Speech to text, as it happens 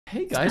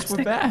Hey guys,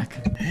 we're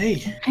back. Hey.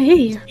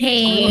 Hey.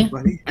 Hey. Come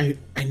on, buddy.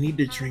 I need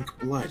to drink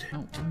blood.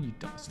 No, you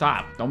don't.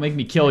 Stop. Don't make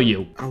me kill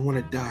you. I want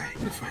to die.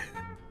 If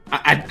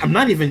I'm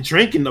not even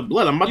drinking the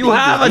blood. I'm about You to eat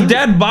have this. a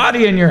dead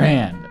body in your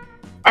hand.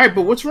 All right,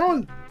 but what's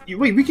wrong?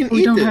 Wait, we can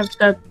We eat don't this. have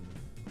that.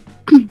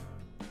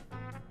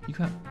 You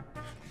have...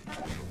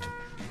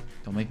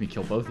 Don't make me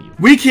kill both of you.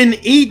 We can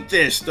eat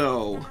this,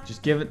 though.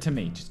 Just give it to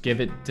me. Just give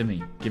it to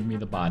me. Give me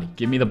the body.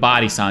 Give me the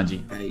body,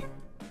 Sanji. I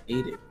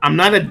ate it. I'm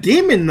not a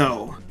demon,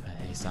 though. But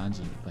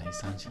hey,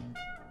 Sanji.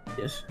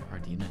 Yes.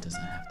 Ardina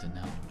doesn't have to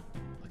know.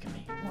 Look at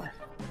me. What?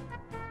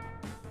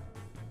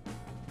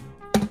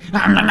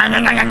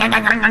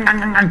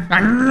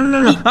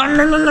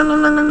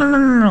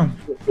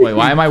 Wait,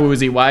 why am I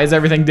woozy? Why is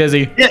everything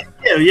dizzy?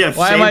 Yeah.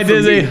 Why am I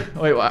dizzy?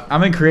 Wait,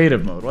 I'm in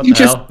creative mode. What the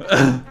hell?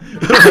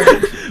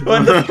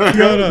 What the fuck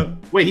going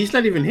on? Wait, he's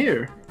not even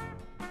here.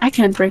 I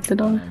can't break the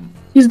door.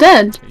 He's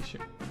dead.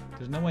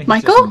 There's no way he's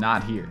Michael? just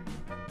not here.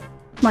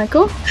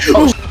 Michael?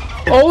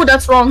 Oh,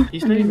 that's wrong.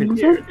 He's not even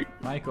here. Dude.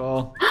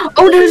 Michael.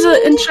 Oh, there's an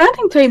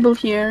enchanting table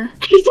here.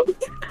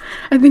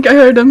 I think I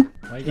heard him.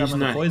 Why you He's got the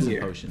not poison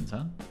here. potions,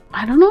 huh?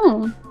 I don't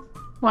know.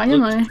 Why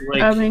am I Looks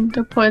like having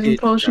the poison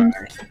potions?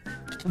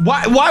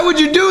 Why would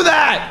you do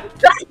that?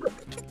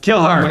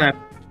 Kill What her.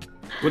 happened?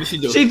 What did she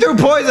do? She threw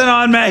poison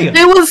on me.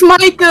 It was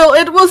Michael!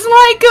 It was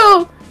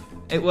Michael!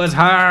 It was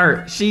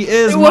her. She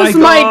is It was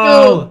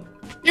Michael.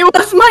 It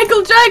was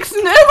Michael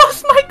Jackson! It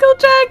was Michael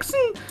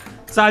Jackson!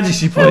 Sanji,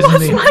 she poisoned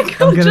was me.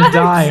 Michael I'm gonna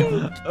Jackson.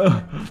 die.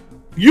 Ugh.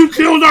 You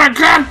killed our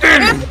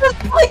captain! It was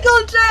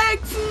Michael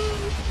Jackson!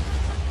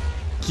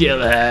 Kill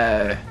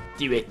her.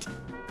 Do it.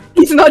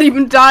 He's not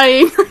even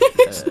dying.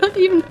 He's not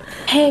even.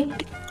 Hey.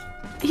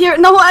 Here,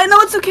 no, I know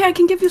it's okay. I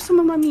can give you some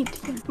of my meat.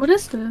 Here. What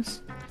is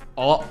this?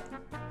 Oh,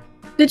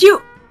 Did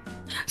you?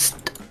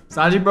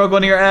 Sanji broke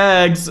one of your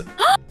eggs.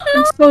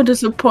 I'm so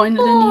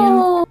disappointed in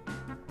you.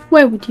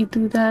 Why would you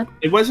do that?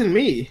 It wasn't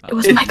me. It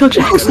was Michael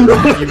Jackson.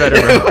 You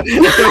better run.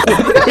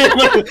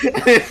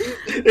 It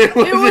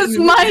It was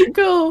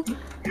Michael.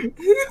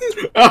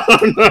 Oh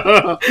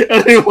no!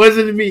 It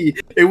wasn't me.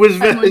 It was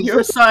I'm on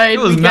your side. It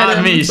was We get not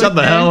him. me. It's Shut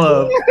the okay. hell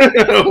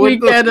up. We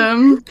get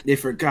him. They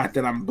forgot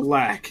that I'm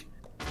black.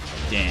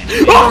 Damn.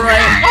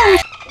 Alright.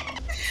 Oh,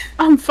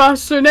 I'm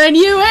faster than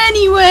you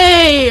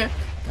anyway.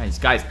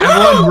 Guys,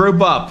 everyone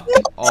group up.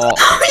 Oh,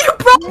 You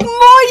broke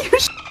more, you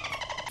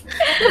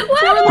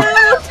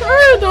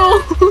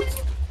turtle.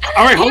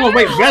 All right, hold on,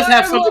 wait. Vez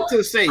have something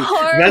to say.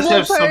 Vez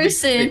have something to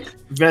say. person.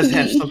 Vez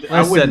have something.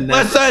 I would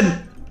never.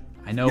 listen.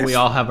 I know we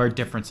all have our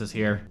differences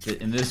here, but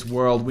in this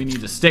world, we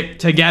need to stick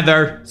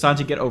together.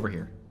 Sanji, get over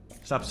here.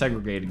 Stop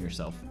segregating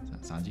yourself.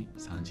 Sanji,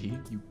 Sanji.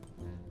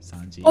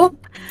 Oh.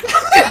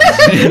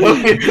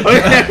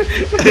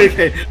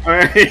 Okay, all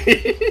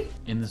right.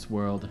 In this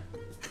world,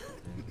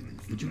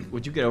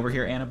 would you get over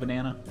here, Anna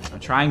Banana? I'm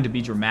trying to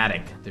be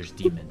dramatic. There's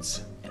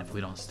demons, and if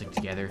we don't stick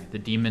together, the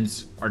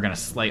demons are gonna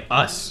slay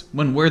us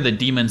when we're the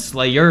demon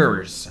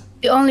slayers.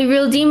 The only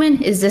real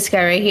demon is this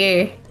guy right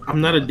here.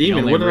 I'm not a demon.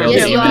 only What did I real do?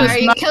 Yes, you demon. are.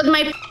 You killed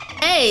my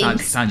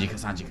eggs. Sanji,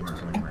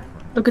 come here.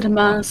 Look at the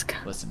mask.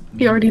 Listen,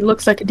 He already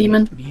looks like a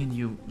demon. Me and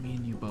you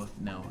both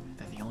know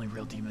that the only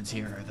real demons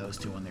here are those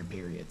two on their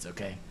periods,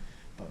 okay?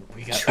 But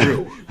we got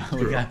True.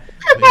 we got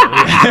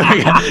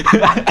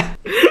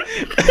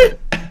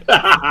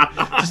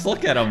just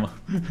look at them.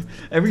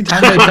 Every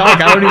time they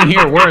talk, I don't even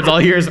hear words. All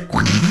I hear is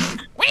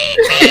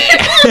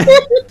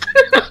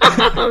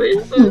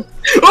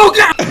Oh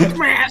God!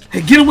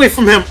 Hey, get away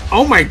from him!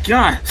 Oh my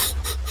God!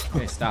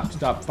 okay,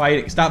 stop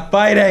fighting. Stop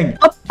fighting.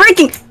 Oh,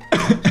 breaking!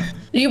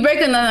 You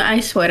break another, I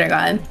swear to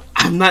God.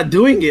 I'm not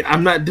doing it.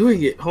 I'm not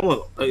doing it.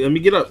 Hold on. Let me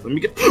get up. Let me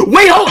get.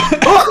 Wait! Hold on!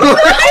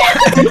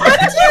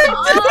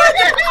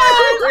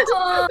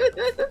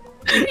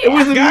 It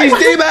wasn't Guys, me.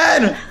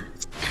 demon!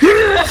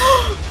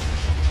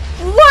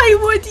 Why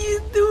would you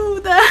do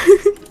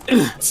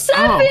that?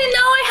 7, Oh. now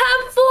I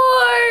have 4.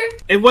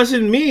 It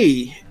wasn't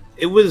me.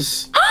 It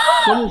was.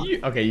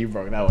 Okay, you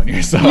broke that one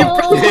yourself.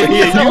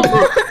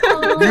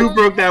 You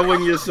broke that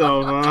one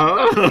yourself,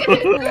 huh?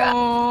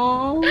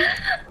 Aww.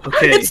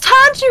 Okay. It's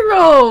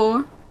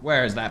Tanjiro!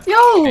 Where is that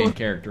Yo! main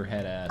character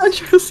head ass?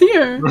 Tanjiro's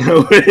here.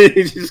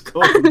 He just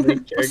called me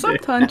main What's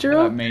up, character.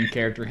 That Tanjiro? main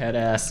character head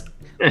ass.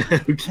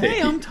 Okay.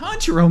 Hey, I'm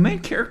Tanjiro, main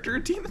character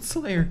of Demon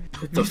Slayer.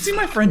 You see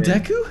my friend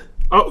man? Deku?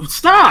 Oh,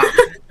 stop!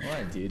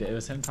 What, dude? It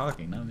was him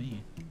talking, not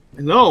me.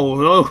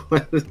 No.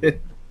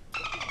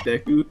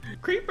 Deku.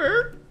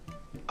 Creeper.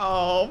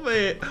 Oh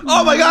man.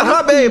 Oh my God,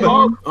 hot babe.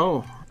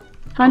 Oh.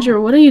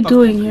 Tanjiro, what are you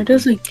doing here?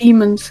 There's like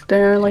demons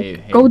there. Like,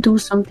 Hey, go do Hey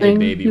something.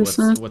 baby,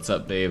 useless. what's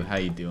up, babe? How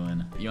you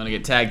doing? You wanna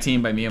get tag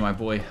teamed by me and my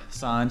boy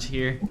Sanj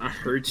here? I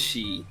heard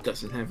she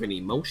doesn't have any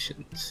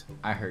emotions.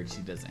 I heard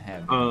she doesn't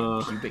have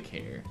pubic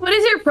hair. What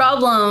is your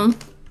problem?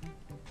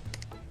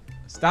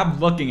 Stop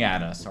looking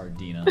at us,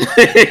 Ardina.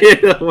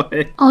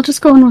 What? I'll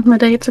just go in with my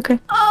day. It's okay.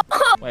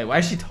 Wait, why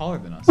is she taller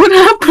than us? What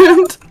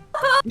happened?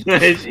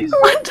 She's-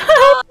 What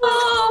happened?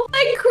 Oh,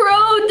 my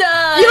crow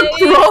died.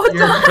 Your crow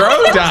Your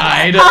crow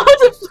died. How?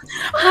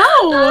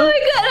 Oh my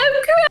God, I'm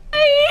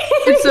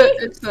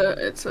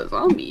It's a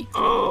zombie.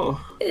 Oh.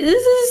 This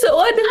is so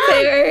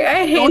unfair.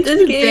 I hate Don't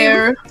this you game.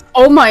 dare.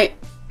 Oh my.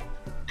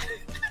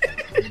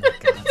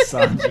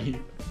 Sanji.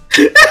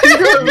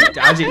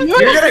 Sanji,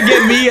 you're gonna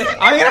get me.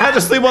 I'm gonna have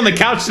to sleep on the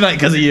couch tonight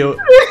because of you.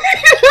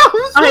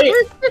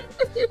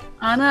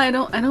 Anna, I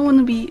don't want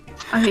to be.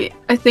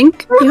 I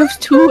think you have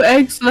 2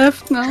 eggs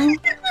left now.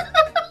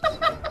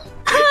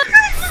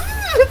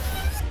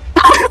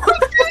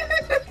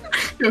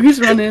 Yo, he's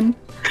running.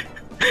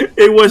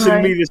 It wasn't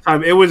Right. me this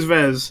time. It was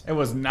Vez. It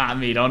was not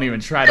me. Don't even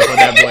try to put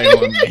that blame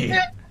on me.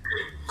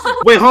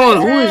 Wait, hold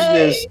on. Who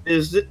is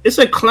this? It's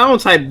a clown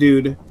type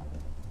dude.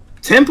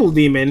 Temple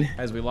demon.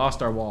 As we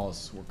lost our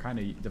walls, we're kind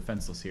of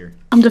defenseless here.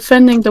 I'm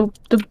defending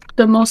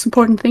the most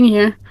important thing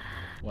here.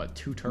 What,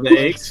 2 The turtles?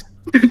 eggs.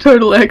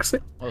 Total eggs.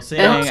 Well,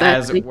 seeing as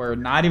Exactly. we're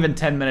not even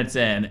 10 minutes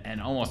in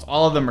and almost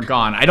all of them are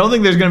gone, I don't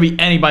think there's gonna be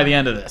any by the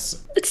end of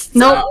this. It's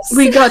No, so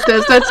we got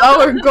this. That's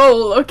our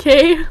goal,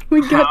 okay?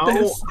 We got How?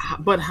 this.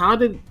 But how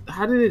did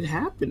it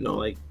happen though?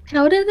 Like,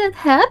 How did that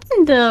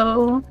happen,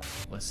 though?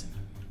 Listen,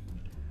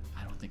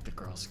 I don't think the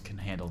girls can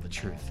handle the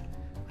truth.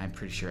 I'm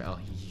pretty sure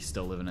he's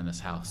still living in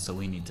this house, so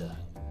we need to,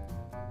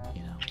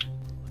 you know,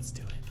 let's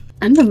do it.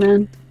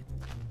 Enderman.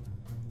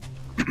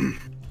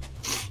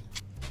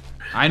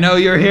 I know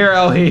you're here,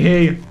 El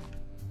Hee.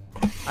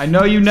 I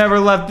know you never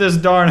left this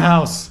darn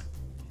house.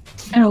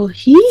 El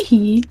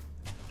hee.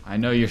 I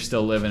know you're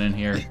still living in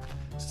here.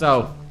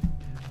 So,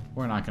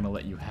 we're not gonna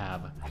let you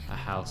have a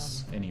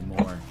house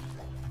anymore.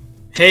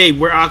 hey,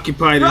 we're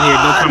occupied in here.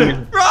 Don't come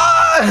in.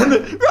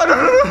 Run!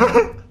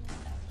 Run!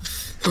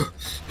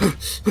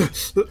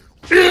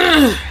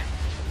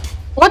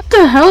 What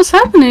the hell's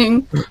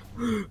happening?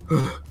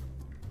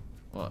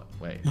 Well,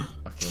 wait.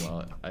 Okay,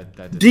 well, that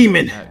didn't,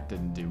 Demon. That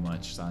didn't do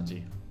much,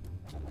 Sanji.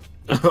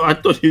 I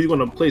thought he was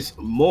gonna play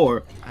some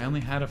more. I only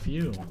had a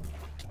few.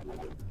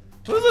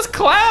 Who's this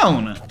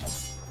clown?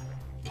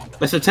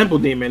 That's a temple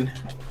demon.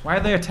 Why are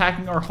they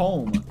attacking our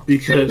home?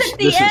 Because Protect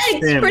the this is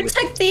eggs! family.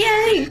 Protect the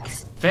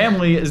eggs!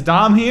 Family, is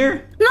Dom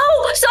here? No,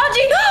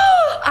 Sanji!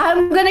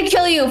 I'm gonna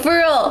kill you, for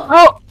real!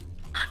 Oh,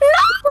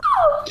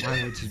 No!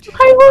 Why would you do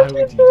Why would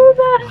you do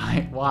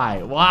that?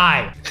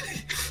 Why?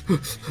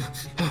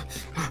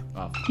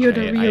 Oh, You're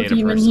the I real ate a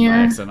demon person by here.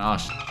 accident.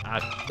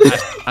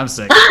 Oh, I'm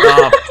sick.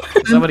 Oh,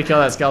 somebody kill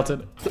that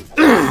skeleton.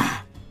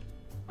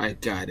 I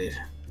got it.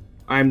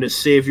 I'm the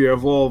savior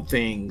of all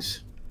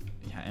things.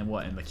 Yeah, and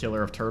what? And the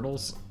killer of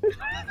turtles?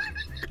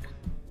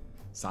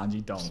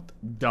 Sanji,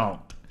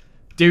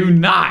 do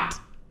not.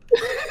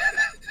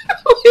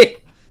 Wait,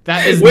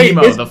 That is Wait,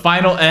 Nemo, is- the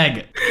final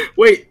egg.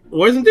 wait,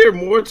 wasn't there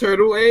more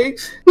turtle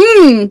eggs?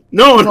 hmm.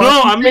 No, Wasn't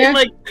I mean there?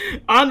 like,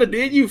 Anna,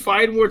 did you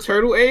find more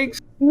turtle eggs?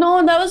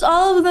 No, that was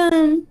all of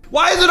them.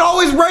 Why is it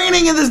always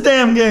raining in this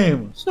damn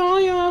game?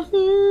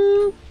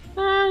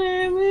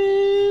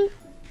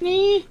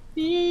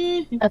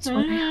 That's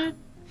why.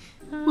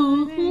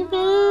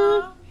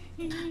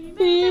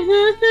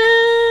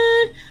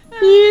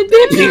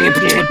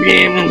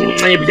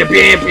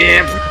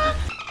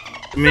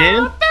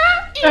 Man,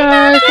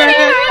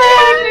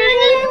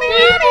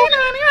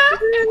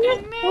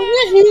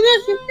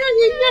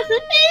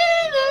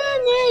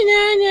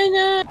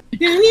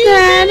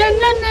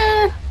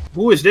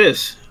 who is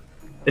this?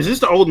 Is this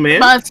the old man?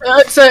 But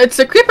it's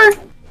a creeper.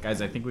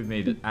 Guys, I think we've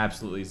made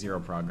absolutely zero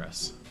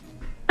progress.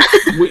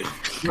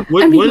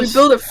 What I mean, we was?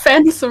 built a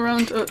fence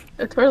around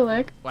a turtle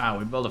egg. Wow,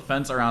 we built a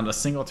fence around a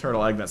single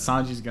turtle egg that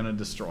Sanji's gonna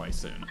destroy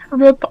soon.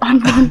 Rip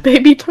on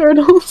baby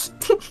turtles.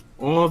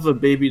 All the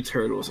baby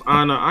turtles.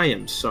 Anna, I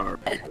am sorry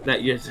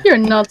that You're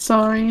not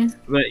sorry.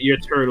 your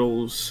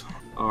turtles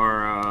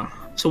are.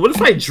 So what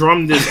if I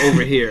drum this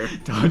over here?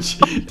 Don't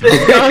you?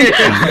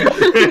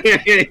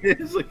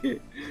 It's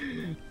like-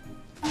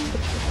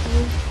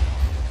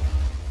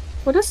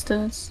 What is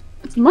this?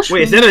 It's a mushroom.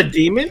 Wait, is that a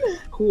demon?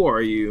 Who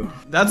are you?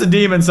 That's a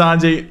demon,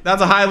 Sanji.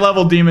 That's a high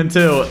level demon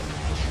too.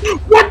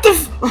 What the?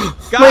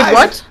 F Guys,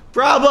 what?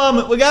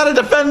 Problem. We gotta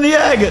defend the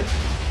egg.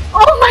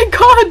 Oh my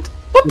god!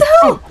 What the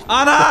hell?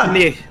 Anna,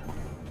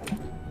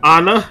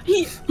 Anna?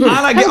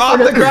 Anna, get off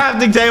the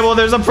crafting table.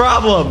 There's a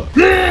problem.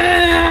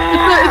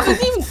 It's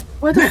a demon.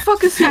 Where the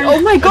fuck is he? Oh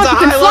my It's a god,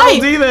 he high level can fly!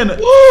 demon.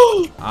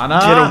 Anna,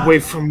 Get away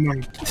from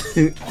my.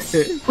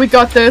 We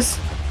got this.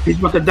 He's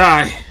about to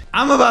die.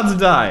 I'm about to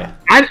die.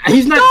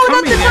 He's not No, not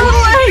coming. the Man.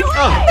 turtle egg!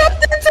 Oh.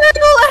 Not the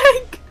turtle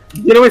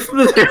egg! Get away from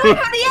the turtle.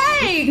 The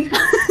egg!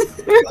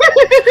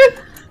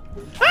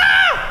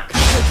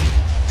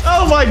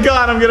 Oh my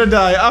god, I'm gonna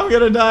die. I'm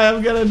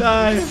gonna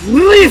die.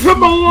 Leave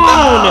him alone.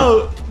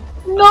 Oh.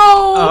 No!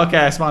 Oh, okay,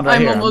 I spawned right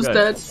I'm here. almost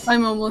good. dead.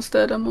 I'm almost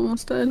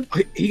dead.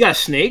 He got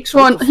snakes.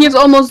 Come on, he's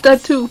almost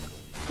dead too.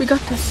 We got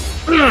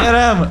this. Get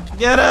him!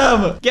 Get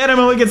him! Get him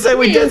and we can say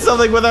we did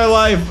something with our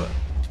life!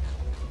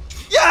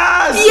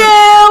 Yes!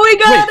 Yeah, we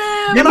got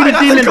him! Give me the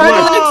got demon the Turtle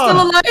blood. egg's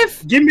still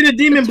alive. Give me the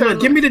demon blood.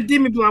 turtle. Give me the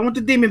demon blood. I want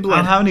the demon I don't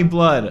blood. have any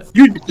blood.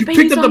 You Baby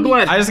picked up the zombie.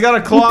 blood. I just got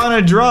a claw and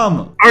a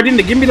drum.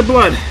 Ardina, give me the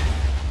blood.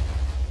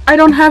 I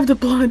don't have the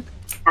blood.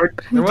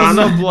 There was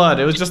no blood.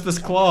 It was just this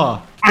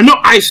claw. I know.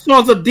 I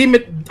saw the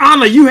demon.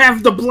 Anna, you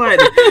have the blood.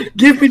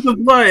 Give me the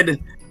blood.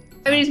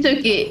 I already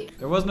took it.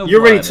 There was no You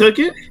blood. already took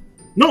it?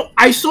 No,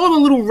 I saw the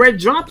little red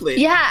droplet.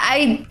 Yeah,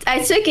 I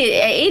took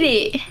it. I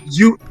ate it.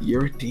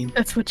 You're a demon.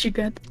 That's what you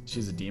get.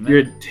 She's a demon?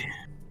 You're.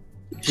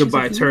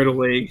 Goodbye, turtle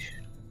leg.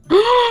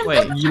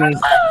 Wait. You know,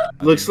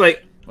 looks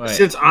like Wait.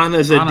 since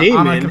Anna's a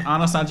demon.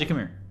 Anna, Sanji, come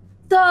here.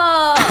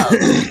 Stop.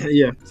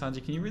 Yeah.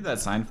 Sanji, can you read that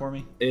sign for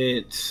me?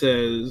 It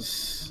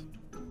says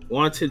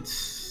wanted.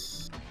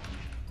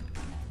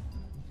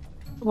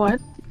 What?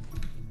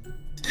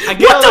 I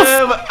got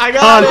him! I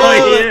got him!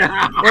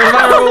 Yeah. Where's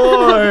my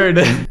reward?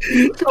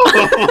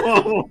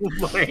 Oh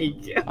my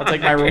god. I'll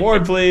take my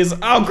reward, please.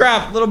 Oh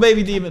crap! Little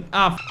baby demon.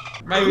 Ah,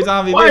 baby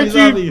zombie. Why'd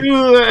Baby you zombie.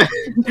 do that?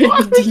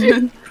 Baby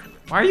demon.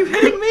 Why are you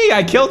hitting me?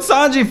 I killed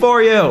Sanji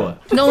for you.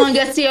 No one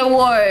gets the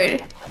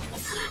award.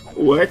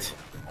 What?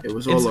 It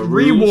was all It's a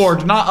ruse.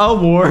 reward, not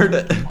award.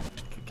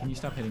 Can you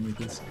stop hitting me,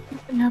 please?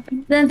 Nothing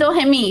happened. Then don't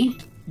hit me.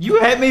 You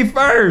hit me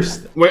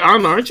first. Wait,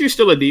 Anna, aren't you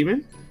still a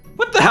demon?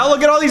 What the hell?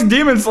 Look at all these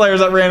demon slayers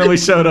that randomly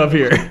showed up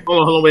here.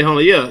 Hold on, wait, hold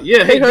on.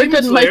 Yeah. Hey, I heard demon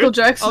that slayer. Michael All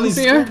Jackson's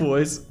these here.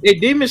 schoolboys. Hey,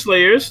 demon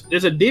slayers.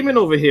 There's a demon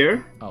over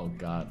here. Oh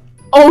god.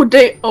 Oh,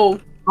 they. Oh.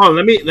 Oh,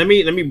 let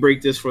me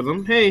break this for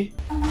them. Hey.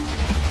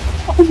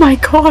 Oh my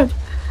god.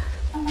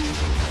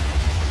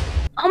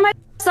 Oh my.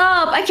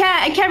 Stop! I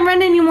can't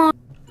run anymore.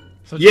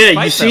 So just Yeah,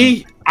 fight you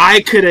see,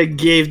 I could have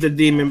gave the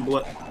demon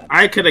blood.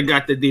 I could have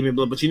got the demon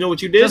blood, but you know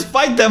what you did? Just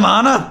fight them,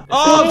 Anna.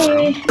 Oh,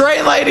 Hey.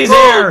 train lady's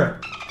here.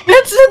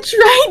 It's a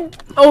train.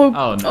 Oh.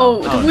 Oh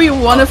no. Oh. Do we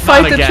want to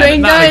fight the again,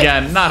 train guy? Not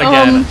again. Not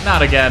again.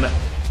 Not again.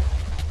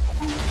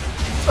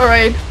 All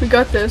right, we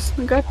got this.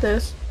 We got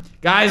this.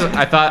 Guys,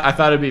 I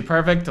thought it'd be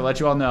perfect to let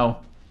you all know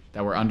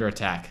that we're under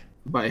attack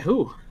By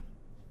who?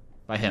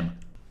 by him.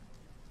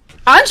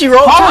 Anjiro.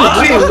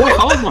 Oh, wait,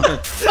 hold on.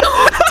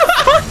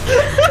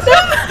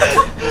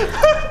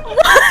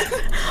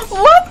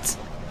 What?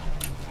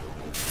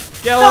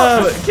 Kill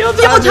him! Kill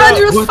Evil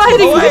Tanjiro's What?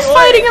 fighting. Oh, wait, He's wait.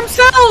 fighting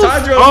himself.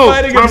 Tanjiro's Oh,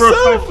 fighting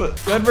Tanjiro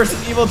himself! Good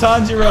versus evil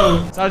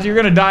Tanjiro. Sanji, you're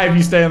gonna die if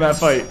you stay in that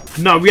fight.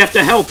 No, we have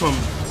to help him.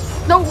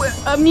 No,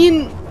 I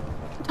mean,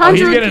 Tanjiro. Oh,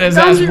 he's getting his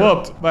ass Tanjiro-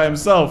 whooped by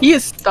himself. He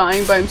is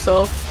dying by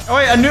himself. Oh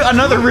wait,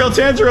 another real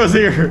Tanjiro's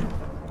here.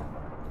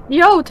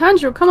 Yo,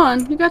 Tanjiro, come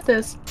on, you got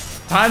this.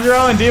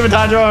 Tanjiro and Demon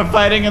Tanjiro are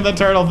fighting in the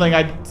turtle thing.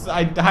 I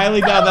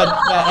highly doubt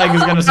that egg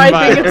is gonna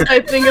survive. I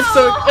think it's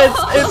so. It's.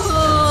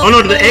 Oh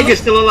no, the egg is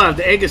still alive.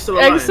 The egg is still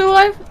alive. Egg still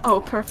alive?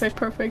 Oh, perfect.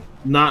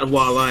 Not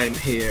while I'm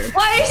here.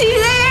 Why is he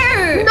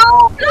there?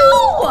 No.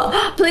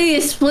 No!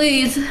 Please.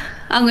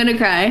 I'm gonna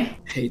cry.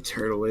 Hey,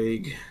 turtle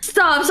egg.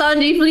 Stop,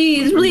 Sanji,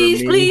 please.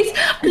 Alright.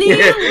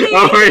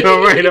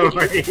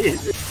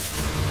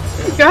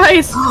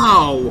 Guys.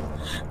 Ow.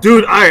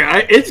 Dude,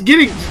 it's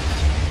getting...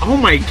 Oh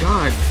my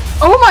god.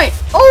 Oh my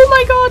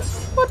god.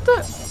 What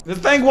the? This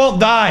thing won't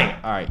die.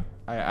 All right,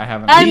 I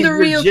haven't. I'm He's the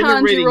real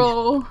regenerating.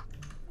 Tanjiro.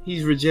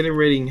 He's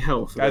regenerating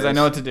health. Guys, I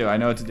know what to do. I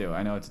know what to do. All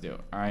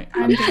right,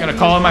 I'm I'm just gonna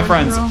call in my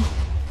friends.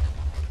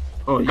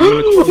 Oh, you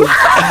wanna call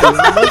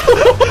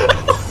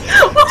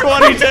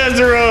 20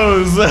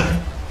 Tanjiros.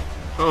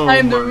 Oh,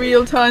 I'm the my.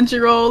 real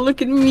Tanjiro.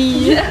 Look at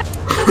me.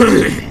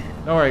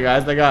 Don't worry,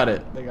 guys. They got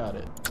it.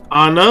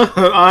 Anna.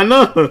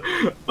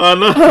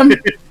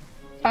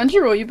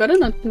 Tanjiro, you better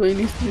not do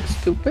anything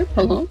stupid.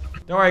 Hello?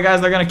 Don't worry, guys.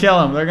 They're gonna kill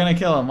him.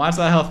 Watch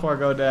that health bar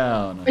go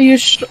down. Are you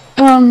sure?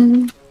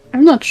 I'm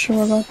not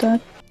sure about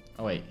that.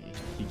 Oh wait,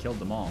 he killed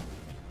them all.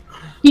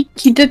 He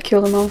did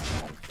kill them all.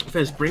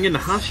 Fez, bring in the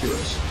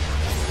Hashiras.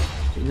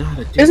 You know how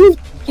to do Isn't?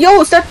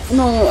 Yo, is that?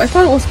 No, I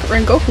thought it was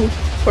Rengoku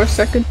for a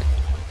second.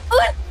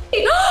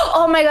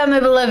 Oh my god, my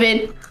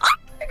beloved.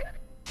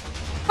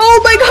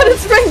 Oh my god,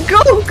 it's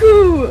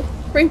Rengoku!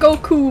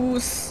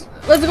 Rengoku's.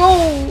 Let's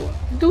go.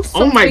 Do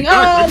something. Oh my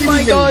god. Oh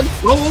my god.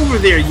 Go over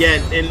there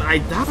yet, and I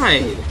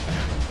died.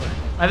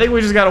 I think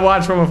we just gotta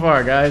watch from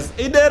afar, guys.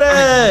 He did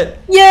it!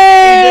 Yay! He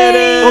did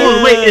it!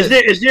 Oh wait, is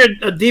there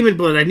a demon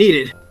blood I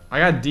needed? I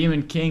got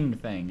Demon King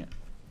thing.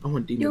 I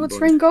want demon Yo, it's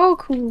blood.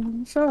 Rengoku.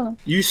 What's up?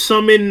 You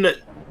summon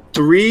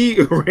 3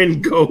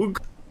 Rengoku.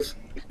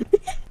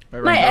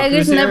 Wait, My egg Rengoku's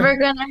is here? never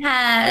gonna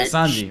hatch.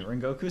 Sanji,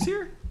 Rengoku's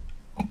here?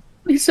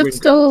 He's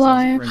still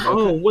alive. Rengoku,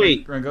 Oh,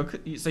 wait. Rengoku.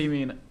 So you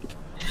mean?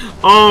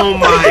 Oh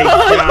my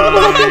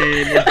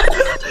god.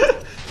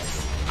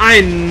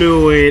 I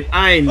knew it.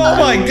 I knew Oh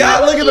my it.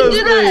 god! Look at those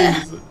you do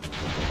that? things.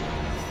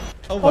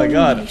 Oh my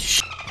god! Holy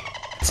shit.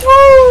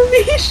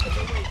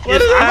 What is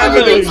Yes, I'm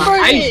happening? an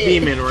ice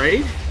demon,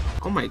 right?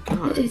 Oh my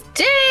god.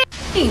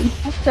 Dang!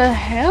 What the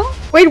hell?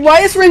 Wait,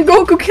 why is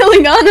Rengoku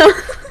killing Anna?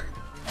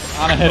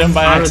 Anna hit him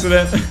by Anna-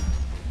 accident.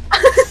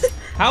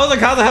 How does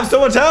Akaza have so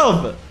much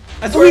health?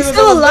 That's Oh, he's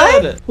still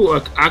alive? Who,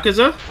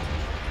 Akaza?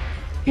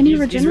 Can you He's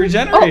regenerate?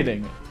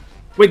 regenerating.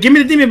 Wait, give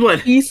me the demon blood.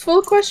 Oh,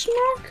 peaceful question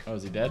mark? Oh,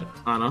 is he dead?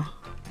 Anna,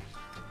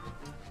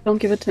 Don't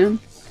give it to him.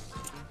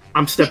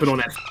 I'm stepping on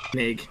that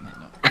egg. No.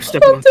 I'm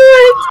stepping on. Don't do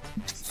it!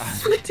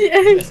 Not the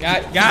egg.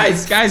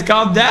 Guys,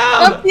 calm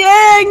down. Not the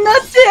egg.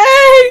 Not the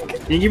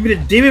egg. Can you give me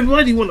the demon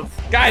blood? You wanna?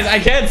 Guys, I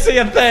can't see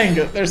a thing.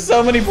 There's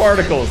so many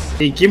particles.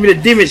 Hey, give me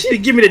the demon. She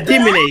didn't give me the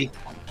demon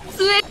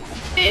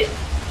egg.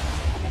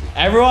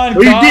 Everyone,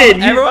 Oh, you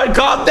did. Everyone,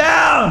 calm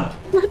down.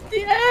 Not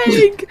the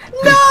egg.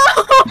 No.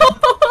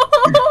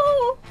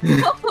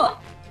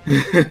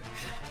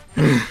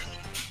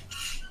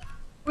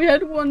 We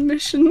had one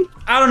mission.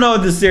 I don't know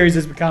what this series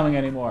is becoming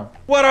anymore.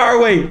 What are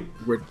we?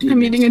 We're I'm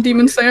demons. eating a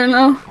demon slayer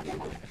now.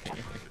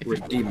 We're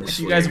demons.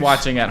 You guys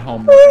watching at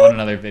home want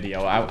another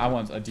video. I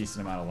want a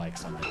decent amount of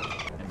likes on it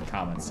in the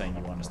comments saying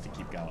you want us to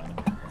keep going.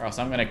 Or else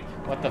I'm gonna.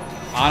 What the?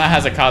 Anna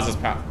has a causes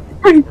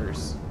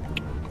powers.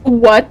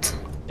 What?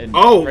 And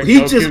Oh,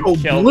 he Goku just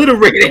killed-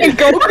 obliterated.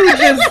 Goku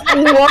just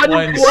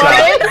One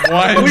shot.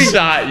 One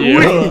shot you.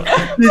 Wait,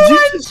 did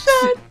you just?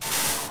 Oh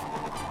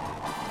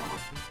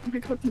my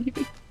god, I'm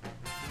leaving.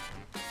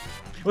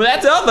 Well,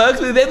 that's all, folks.